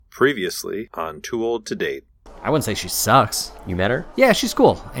Previously on Too Old to Date. I wouldn't say she sucks. You met her? Yeah, she's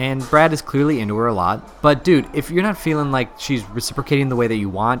cool, and Brad is clearly into her a lot. But dude, if you're not feeling like she's reciprocating the way that you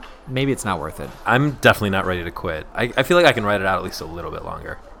want, maybe it's not worth it. I'm definitely not ready to quit. I feel like I can ride it out at least a little bit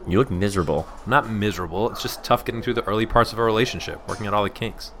longer. You look miserable. I'm not miserable. It's just tough getting through the early parts of a relationship, working out all the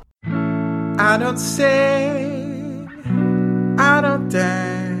kinks. I don't sing, I don't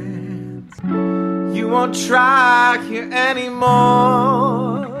dance. You won't try here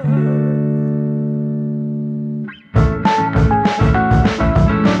anymore.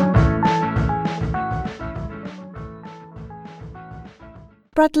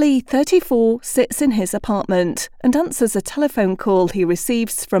 Bradley, 34, sits in his apartment and answers a telephone call he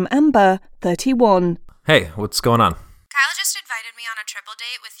receives from Amber, 31. Hey, what's going on? Kyle just invited me on a triple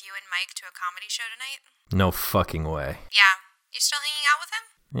date with you and Mike to a comedy show tonight. No fucking way. Yeah. You still hanging out with him?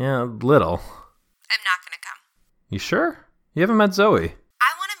 Yeah, a little. I'm not gonna come. You sure? You haven't met Zoe.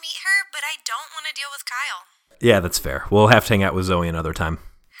 I want to meet her, but I don't want to deal with Kyle. Yeah, that's fair. We'll have to hang out with Zoe another time.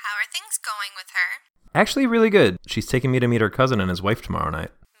 How are things going with her? Actually, really good. She's taking me to meet her cousin and his wife tomorrow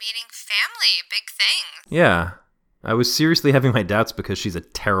night. Meeting family, big thing. Yeah. I was seriously having my doubts because she's a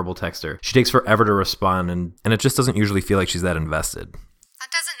terrible texter. She takes forever to respond, and it just doesn't usually feel like she's that invested. That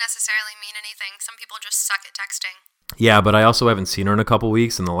doesn't necessarily mean anything. Some people just suck at texting. Yeah, but I also haven't seen her in a couple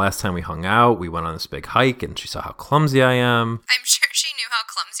weeks, and the last time we hung out, we went on this big hike, and she saw how clumsy I am. I'm sure she knew how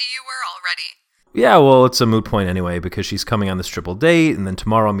clumsy you were already. Yeah, well, it's a moot point anyway, because she's coming on this triple date, and then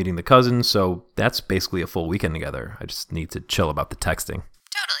tomorrow I'm meeting the cousin, so that's basically a full weekend together. I just need to chill about the texting.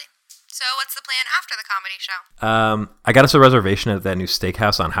 Totally. So what's the plan after the comedy show? I got us a reservation at that new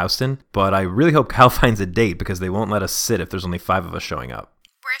steakhouse on Houston, but I really hope Kyle finds a date because they won't let us sit if there's only 5 of us showing up.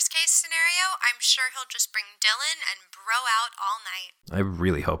 Worst case scenario, I'm sure he'll just bring Dylan and bro out all night. I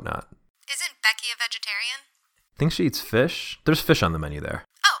really hope not. Isn't Becky a vegetarian? Think she eats fish? There's fish on the menu there.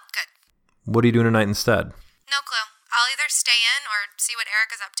 Oh, good. What are you doing tonight instead? No clue. I'll either stay in or see what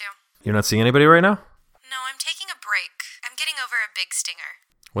Erica's up to. You're not seeing anybody right now? No, I'm taking a break. I'm getting over a big stinger.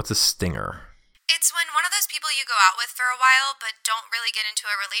 What's a stinger? It's when one of those people you go out with for a while but don't really get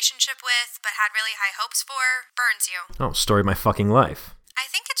into a relationship with but had really high hopes for burns you. Oh, story of my fucking life. I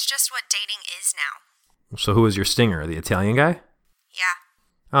think it's just what dating is now. So who was your stinger? The Italian guy? Yeah.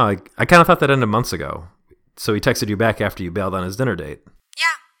 Oh, I kind of thought that ended months ago. So he texted you back after you bailed on his dinner date.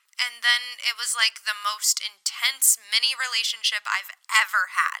 Yeah. And then it was like the most intense mini relationship I've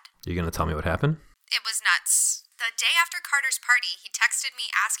ever had. You gonna tell me what happened? It was nuts. The day after Carter's party, he texted me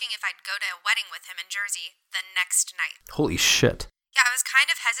asking if I'd go to a wedding with him in Jersey the next night. Holy shit. Yeah, I was kind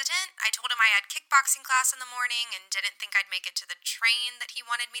of hesitant. I told him I had kickboxing class in the morning and didn't think I'd make it to the train that he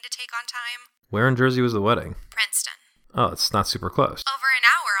wanted me to take on time. Where in Jersey was the wedding? Princeton. Oh, it's not super close. Over an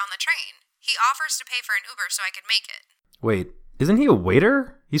hour on the train. He offers to pay for an Uber so I could make it. Wait, isn't he a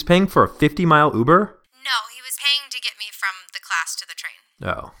waiter? He's paying for a 50-mile Uber? No, he was paying to get me from the class to the train.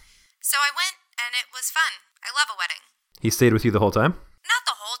 Oh. So I went, and it was fun. I love a wedding. He stayed with you the whole time? Not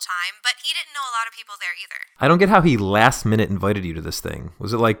the whole time, but he didn't know a lot of people there either. I don't get how he last minute invited you to this thing. Was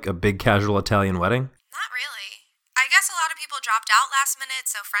it like a big casual Italian wedding? Not really. I guess a lot of people dropped out last minute,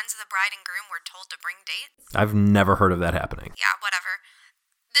 so friends of the bride and groom were told to bring dates. I've never heard of that happening. Yeah, whatever.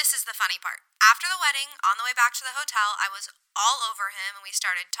 This is the funny part. After the wedding, on the way back to the hotel, I was all over him and we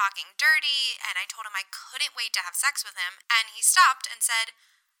started talking dirty, and I told him I couldn't wait to have sex with him, and he stopped and said,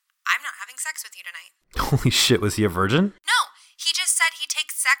 "I'm not having sex with you tonight." Holy shit, was he a virgin? No, he just said he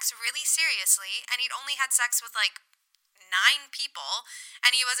takes sex really seriously, and he'd only had sex with like 9 people,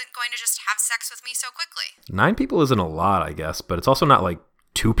 and he wasn't going to just have sex with me so quickly. 9 people isn't a lot, I guess, but it's also not like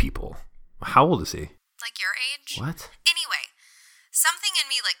 2 people. How old is he? Like your age? What? Anyway, something in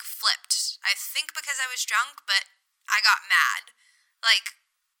me like flipped. I think because I was drunk, but I got mad. Like,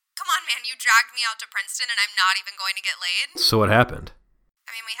 come on, man, you dragged me out to Princeton and I'm not even going to get laid? So what happened?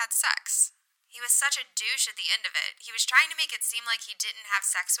 I mean, we had sex. He was such a douche at the end of it. He was trying to make it seem like he didn't have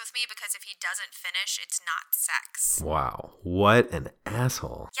sex with me because if he doesn't finish, it's not sex. Wow, what an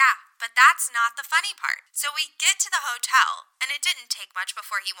asshole. Yeah, but that's not the funny part. So we get to the hotel, and it didn't take much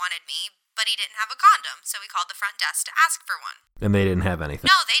before he wanted me, but he didn't have a condom, so we called the front desk to ask for one. And they didn't have anything?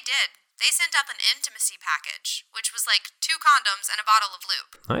 No, they did. They sent up an intimacy package, which was like 2 condoms and a bottle of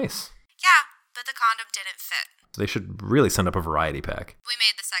lube. Nice. Yeah, but the condom didn't fit. They should really send up a variety pack. We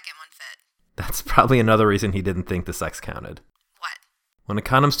made the second one fit. That's probably another reason he didn't think the sex counted. What? When a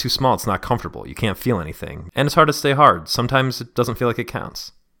condom's too small, it's not comfortable. You can't feel anything. And it's hard to stay hard. Sometimes it doesn't feel like it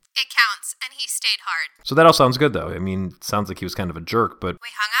counts. It counts, and he stayed hard. So that all sounds good, though. I mean, it sounds like he was kind of a jerk, but...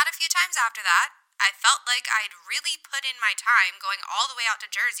 We hung out a few times after that. I felt like I'd really put in my time going all the way out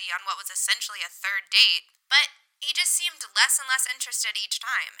to Jersey on what was essentially a third date. But He just seemed less and less interested each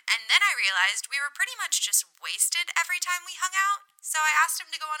time, and then I realized we were pretty much just wasted every time we hung out, so I asked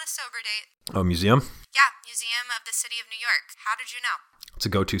him to go on a sober date. Oh, museum? Yeah, Museum of the City of New York. How did you know? It's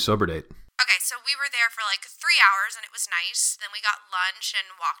a go-to sober date. Okay, so we were there for like 3 hours and it was nice. Then we got lunch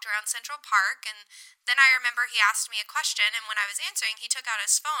and walked around Central Park, and then I remember he asked me a question, and when I was answering, he took out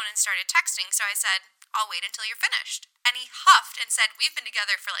his phone and started texting, so I said, "I'll wait until you're finished." And he huffed and said, "We've been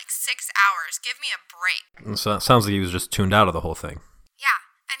together for like 6 hours. Give me a break." So it sounds like he was just tuned out of the whole thing. Yeah,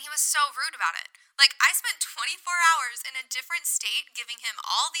 and he was so rude about it. Like, I spent 24 hours in a different state giving him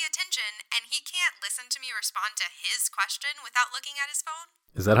all the attention, and he can't listen to me respond to his question without looking at his phone.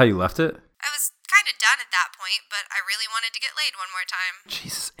 Is that how you left it? I was kind of done at that point, but I really wanted to get laid one more time.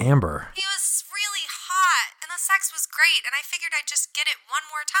 Jesus, Amber. He was really hot, and the sex was great, and I figured I'd just get it one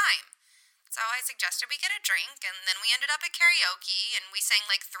more time. So I suggested we get a drink, and then we ended up at karaoke, and we sang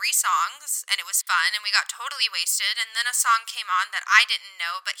like 3 songs, and it was fun, and we got totally wasted, and then a song came on that I didn't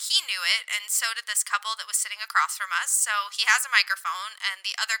know, but he knew it, and so did this couple that was sitting across from us, so he has a microphone, and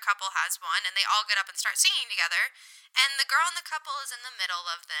the other couple has one, and they all get up and start singing together, and the girl in the couple is in the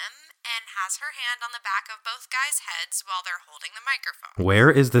middle of them, and has her hand on the back of both guys' heads while they're holding the microphone. Where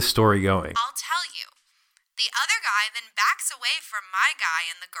is this story going? I'll tell you. The other guy then backs away from my guy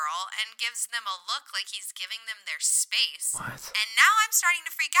and the girl and gives them a look like he's giving them their space. What? And now I'm starting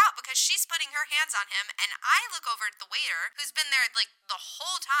to freak out because she's putting her hands on him, and I look over at the waiter, who's been there like the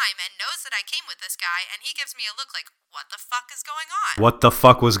whole time and knows that I came with this guy, and he gives me a look like, "What the fuck is going on?" What the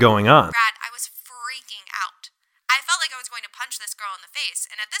fuck was going on? Brad, I was freaking out. I felt like I was going to punch this girl in the face,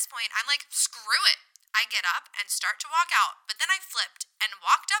 and at this point, I'm like, screw it. I get up and start to walk out, but then I flipped and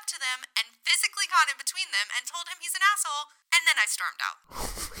walked up to them and physically got in between them and told him he's an asshole, and then I stormed out.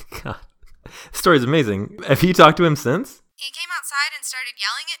 Oh my god. This story's amazing. Have you talked to him since? He came outside and started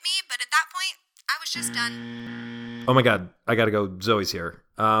yelling at me, but at that point, I was just done. Oh my god, I gotta go. Zoe's here.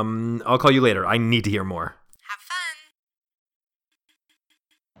 I'll call you later. I need to hear more. Have fun.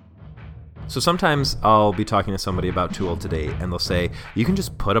 So sometimes I'll be talking to somebody about Too Old to Date, and they'll say, you can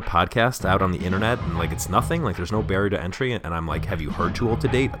just put a podcast out on the internet and like it's nothing, like there's no barrier to entry. And I'm like, have you heard Too Old to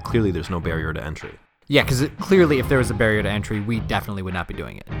Date? Clearly there's no barrier to entry. Yeah, because clearly if there was a barrier to entry, we definitely would not be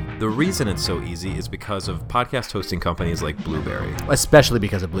doing it. The reason it's so easy is because of podcast hosting companies like Blueberry. Especially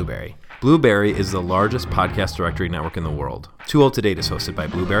because of Blueberry. Blueberry is the largest podcast directory network in the world. Too Old to Date is hosted by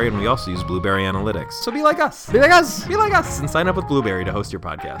Blueberry, and we also use Blueberry Analytics. So be like us. Be like us. Be like us. And sign up with Blueberry to host your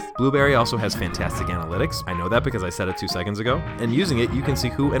podcast. Blueberry also has fantastic analytics. I know that because I said it 2 seconds ago. And using it, you can see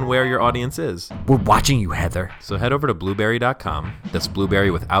who and where your audience is. We're watching you, Heather. So head over to blueberry.com, that's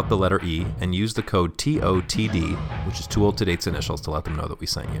Blueberry without the letter E, and use the code TOTD, which is Too Old to Date's initials, to let them know that we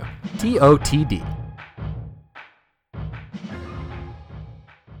sent you. TOTD.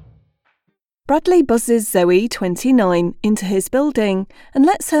 Bradley buzzes Zoe, 29, into his building and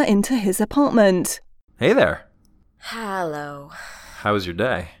lets her into his apartment. Hey there. Hello. How was your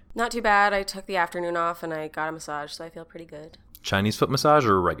day? Not too bad. I took the afternoon off and I got a massage, so I feel pretty good. Chinese foot massage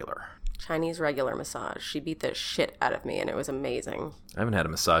or regular? Chinese regular massage. She beat the shit out of me and it was amazing. I haven't had a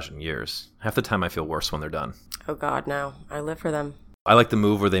massage in years. Half the time I feel worse when they're done. Oh god, no. I live for them. I like the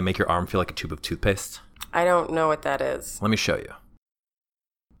move where they make your arm feel like a tube of toothpaste. I don't know what that is. Let me show you.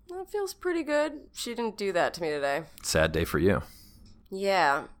 That feels pretty good. She didn't do that to me today. Sad day for you.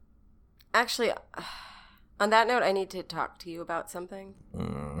 Yeah. Actually, on that note, I need to talk to you about something.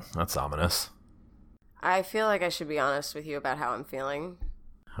 That's ominous. I feel like I should be honest with you about how I'm feeling.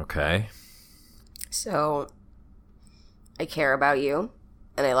 Okay. So, I care about you,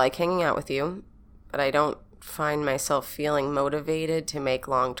 and I like hanging out with you, but I don't find myself feeling motivated to make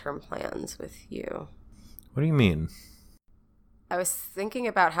long-term plans with you. What do you mean? I was thinking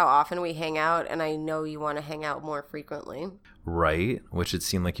about how often we hang out, and I know you want to hang out more frequently. Right, which it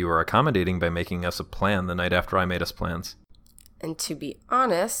seemed like you were accommodating by making us a plan the night after I made us plans. And to be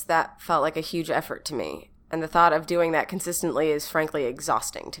honest, that felt like a huge effort to me. And the thought of doing that consistently is frankly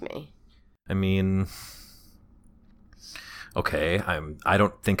exhausting to me. I mean, okay, I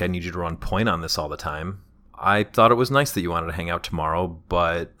don't think I need you to run point on this all the time. I thought it was nice that you wanted to hang out tomorrow,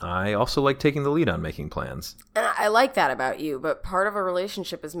 but I also like taking the lead on making plans. And I like that about you, but part of a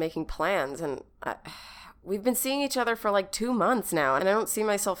relationship is making plans, and we've been seeing each other for like 2 months now, and I don't see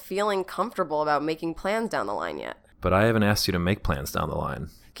myself feeling comfortable about making plans down the line yet. But I haven't asked you to make plans down the line.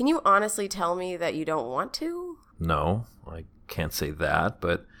 Can you honestly tell me that you don't want to? No, I can't say that,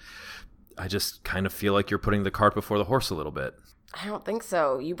 but I just kind of feel like you're putting the cart before the horse a little bit. I don't think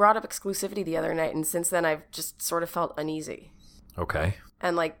so. You brought up exclusivity the other night, and since then I've just sort of felt uneasy. Okay.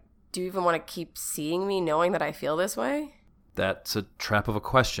 And like, do you even want to keep seeing me knowing that I feel this way? That's a trap of a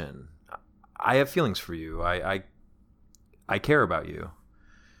question. I have feelings for you. I I care about you.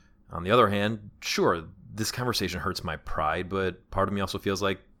 On the other hand, sure, this conversation hurts my pride, but part of me also feels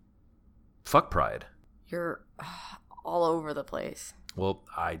like, fuck pride. You're all over the place. Well,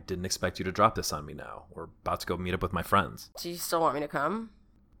 I didn't expect you to drop this on me now. We're about to go meet up with my friends. Do you still want me to come?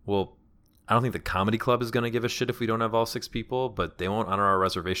 Well, I don't think the comedy club is going to give a shit if we don't have all 6 people, but they won't honor our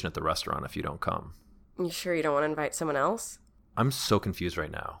reservation at the restaurant if you don't come. You sure you don't want to invite someone else? I'm so confused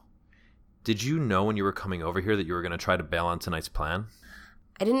right now. Did you know when you were coming over here that you were going to try to bail on tonight's plan?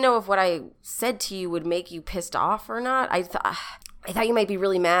 I didn't know if what I said to you would make you pissed off or not. I thought you might be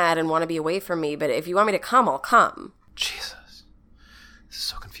really mad and want to be away from me, but if you want me to come, I'll come. Jesus. This is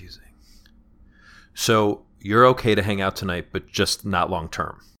so confusing. So, you're okay to hang out tonight, but just not long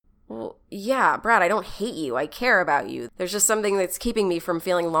term? Well, yeah, Brad, I don't hate you. I care about you. There's just something that's keeping me from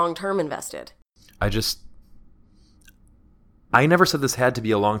feeling long-term invested. I never said this had to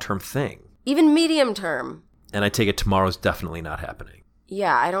be a long-term thing. Even medium term. And I take it tomorrow's definitely not happening.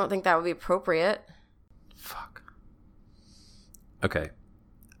 Yeah, I don't think that would be appropriate. Fuck. Okay.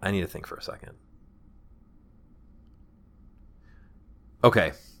 I need to think for a second.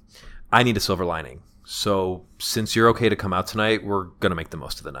 Okay. I need a silver lining. So, since you're okay to come out tonight, we're going to make the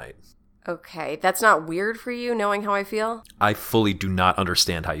most of the night. Okay, that's not weird for you, knowing how I feel? I fully do not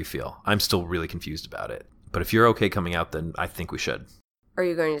understand how you feel. I'm still really confused about it. But if you're okay coming out, then I think we should. Are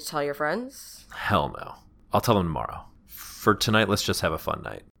you going to tell your friends? Hell no. I'll tell them tomorrow. For tonight, let's just have a fun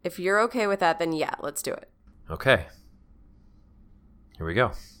night. If you're okay with that, then yeah, let's do it. Okay. Here we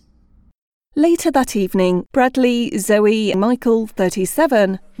go. Later that evening, Bradley, Zoe, Michael,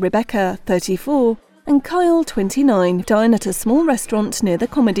 37, Rebecca, 34, and Kyle, 29, dine at a small restaurant near the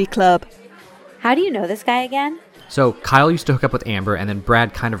comedy club. How do you know this guy again? So Kyle used to hook up with Amber, and then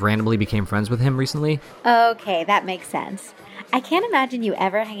Brad kind of randomly became friends with him recently. Okay, that makes sense. I can't imagine you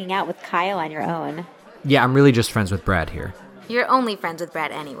ever hanging out with Kyle on your own. Yeah, I'm really just friends with Brad here. You're only friends with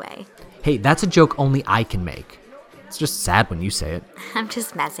Brad anyway. Hey, that's a joke only I can make. It's just sad when you say it. I'm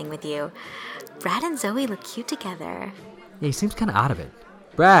just messing with you. Brad and Zoe look cute together. Yeah, he seems kind of out of it.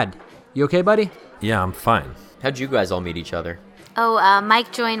 Brad, you okay, buddy? Yeah, I'm fine. How'd you guys all meet each other? Oh,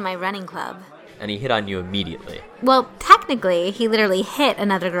 Mike joined my running club. And he hit on you immediately. Well, technically, he literally hit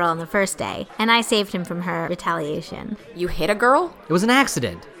another girl on the first day, and I saved him from her retaliation. You hit a girl? It was an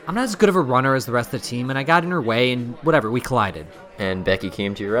accident. I'm not as good of a runner as the rest of the team, and I got in her way, and whatever, we collided. And Becky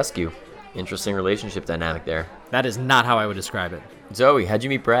came to your rescue. Interesting relationship dynamic there. That is not how I would describe it. Zoe, how'd you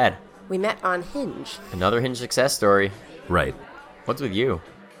meet Brad? We met on Hinge. Another Hinge success story. Right. What's with you?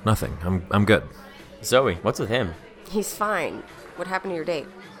 Nothing. I'm good. Zoe, what's with him? He's fine. What happened to your date?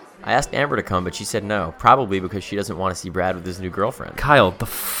 I asked Amber to come, but she said no. Probably because she doesn't want to see Brad with his new girlfriend. Kyle, the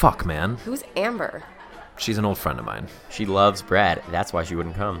fuck, man? Who's Amber? She's an old friend of mine. She loves Brad. That's why she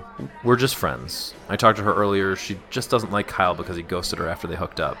wouldn't come. We're just friends. I talked to her earlier. She just doesn't like Kyle because he ghosted her after they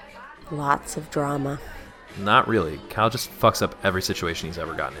hooked up. Lots of drama. Not really. Kyle just fucks up every situation he's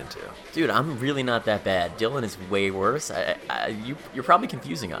ever gotten into. Dude, I'm really not that bad. Dylan is way worse. You're probably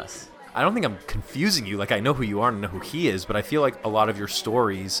confusing us. I don't think I'm confusing you. Like, I know who you are and I know who he is, but I feel like a lot of your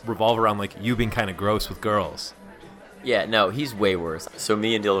stories revolve around, like, you being kind of gross with girls. Yeah, no, he's way worse. So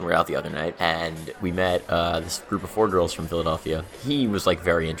me and Dylan were out the other night, and we met this group of 4 girls from Philadelphia. He was, like,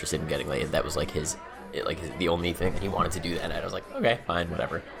 very interested in getting laid. That was, like, the only thing that he wanted to do that night. I was like, okay, fine,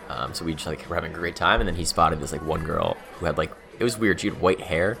 whatever. So we just, like, were having a great time, and then he spotted this, like, one girl who had, like, it was weird. She had white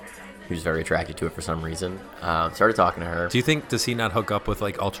hair. He was very attracted to it for some reason. Started talking to her. Does he not hook up with,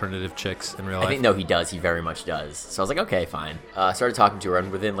 like, alternative chicks in real life? I think, no, he does. He very much does. So I was like, okay, fine. Started talking to her,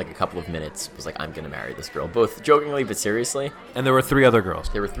 and within, like, a couple of minutes, was like, I'm going to marry this girl. Both jokingly, but seriously. And there were 3 other girls.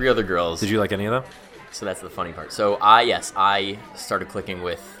 There were 3 other girls. Did you like any of them? So that's the funny part. So I started clicking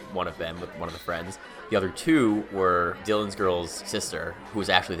with one of them, with one of the friends. The other 2 were Dylan's girl's sister, who was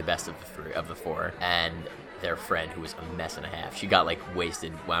actually the best of the 4, and their friend, who was a mess and a half. She got, like,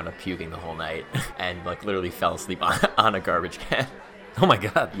 wasted, wound up puking the whole night, and, like, literally fell asleep on a garbage can. Oh my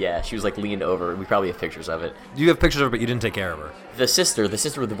god. Yeah, she was, like, leaned over. We probably have pictures of it. You have pictures of her, but you didn't take care of her. The sister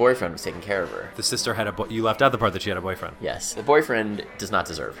with the boyfriend was taking care of her. The sister had you left out the part that she had a boyfriend. Yes. The boyfriend does not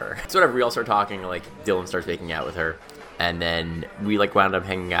deserve her. So whatever, we all start talking, like, Dylan starts making out with her. And then we, like, wound up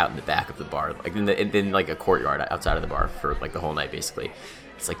hanging out in the back of the bar, like, in like, a courtyard outside of the bar for, like, the whole night, basically.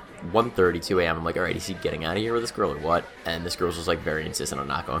 It's, like, 1:30, 2 a.m. I'm like, all right, is he getting out of here with this girl or what? And this girl was just, like, very insistent on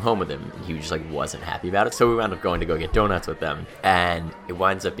not going home with him. He just, like, wasn't happy about it. So we wound up going to go get donuts with them. And it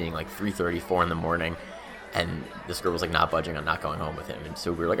winds up being, like, 3:30, 4 in the morning. And this girl was, like, not budging on not going home with him. And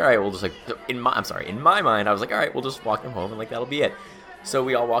so we were like, all right, we'll just, like, in my mind, I was like, all right, we'll just walk them home and, like, that'll be it. So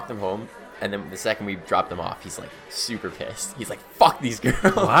we all walked them home. And then the second we dropped them off, he's, like, super pissed. He's like, fuck these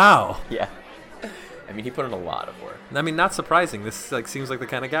girls. Wow. Yeah. I mean, he put in a lot of work. I mean, not surprising. This like seems like the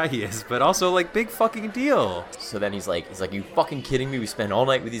kind of guy he is, but also like big fucking deal. So then he's like, you fucking kidding me? We spend all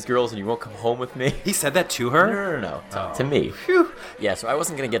night with these girls and you won't come home with me? He said that to her? No. To me. Phew. Yeah, so I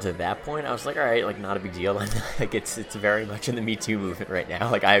wasn't gonna get to that point. I was like, all right, like not a big deal. Like it's very much in the Me Too movement right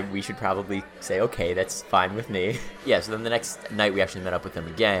now. Like we should probably say, okay, that's fine with me. Yeah. So then the next night we actually met up with them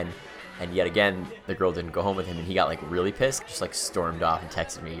again. And yet again, the girl didn't go home with him, and he got, like, really pissed, just, like, stormed off and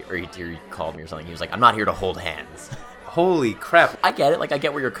texted me, or he called me or something. He was like, I'm not here to hold hands. Holy crap. I get it. Like, I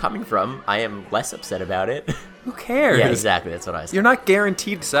get where you're coming from. I am less upset about it. Who cares? Yeah, exactly. That's what I said. You're not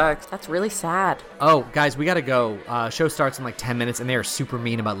guaranteed sex. That's really sad. Oh, guys, we gotta go. Show starts in like 10 minutes, and they are super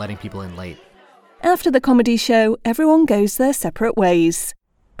mean about letting people in late. After the comedy show, everyone goes their separate ways.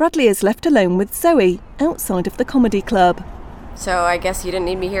 Bradley is left alone with Zoe outside of the comedy club. So I guess you didn't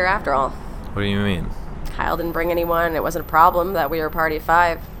need me here after all. What do you mean? Kyle didn't bring anyone. It wasn't a problem that we were a party of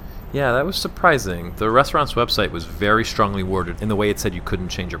 5. Yeah, that was surprising. The restaurant's website was very strongly worded in the way it said you couldn't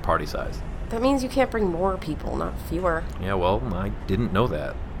change your party size. That means you can't bring more people, not fewer. Yeah, well, I didn't know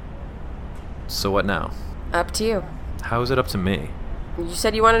that. So what now? Up to you. How is it up to me? You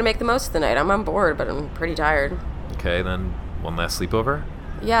said you wanted to make the most of the night. I'm on board, but I'm pretty tired. Okay, then one last sleepover?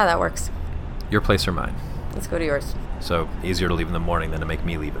 Yeah, that works. Your place or mine? Let's go to yours. So, easier to leave in the morning than to make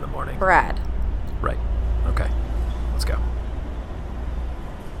me leave in the morning. Brad. Right. Okay. Let's go.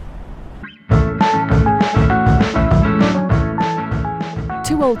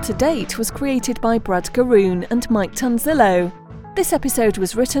 Too Old to Date was created by Brad Garoon and Mike Tanzillo. This episode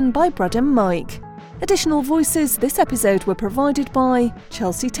was written by Brad and Mike. Additional voices this episode were provided by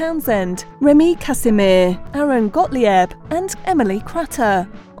Chelsea Townsend, Remy Casimir, Aaron Gottlieb, and Emily Cratter.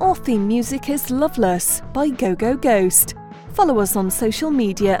 Our theme music is Loveless by Go Go Ghost. Follow us on social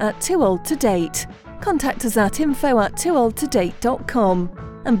media at Too Old to Date. Contact us at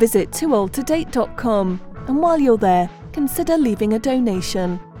info@tooldtodate.com and visit tooldtodate.com. And while you're there, consider leaving a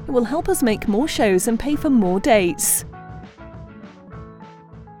donation. It will help us make more shows and pay for more dates.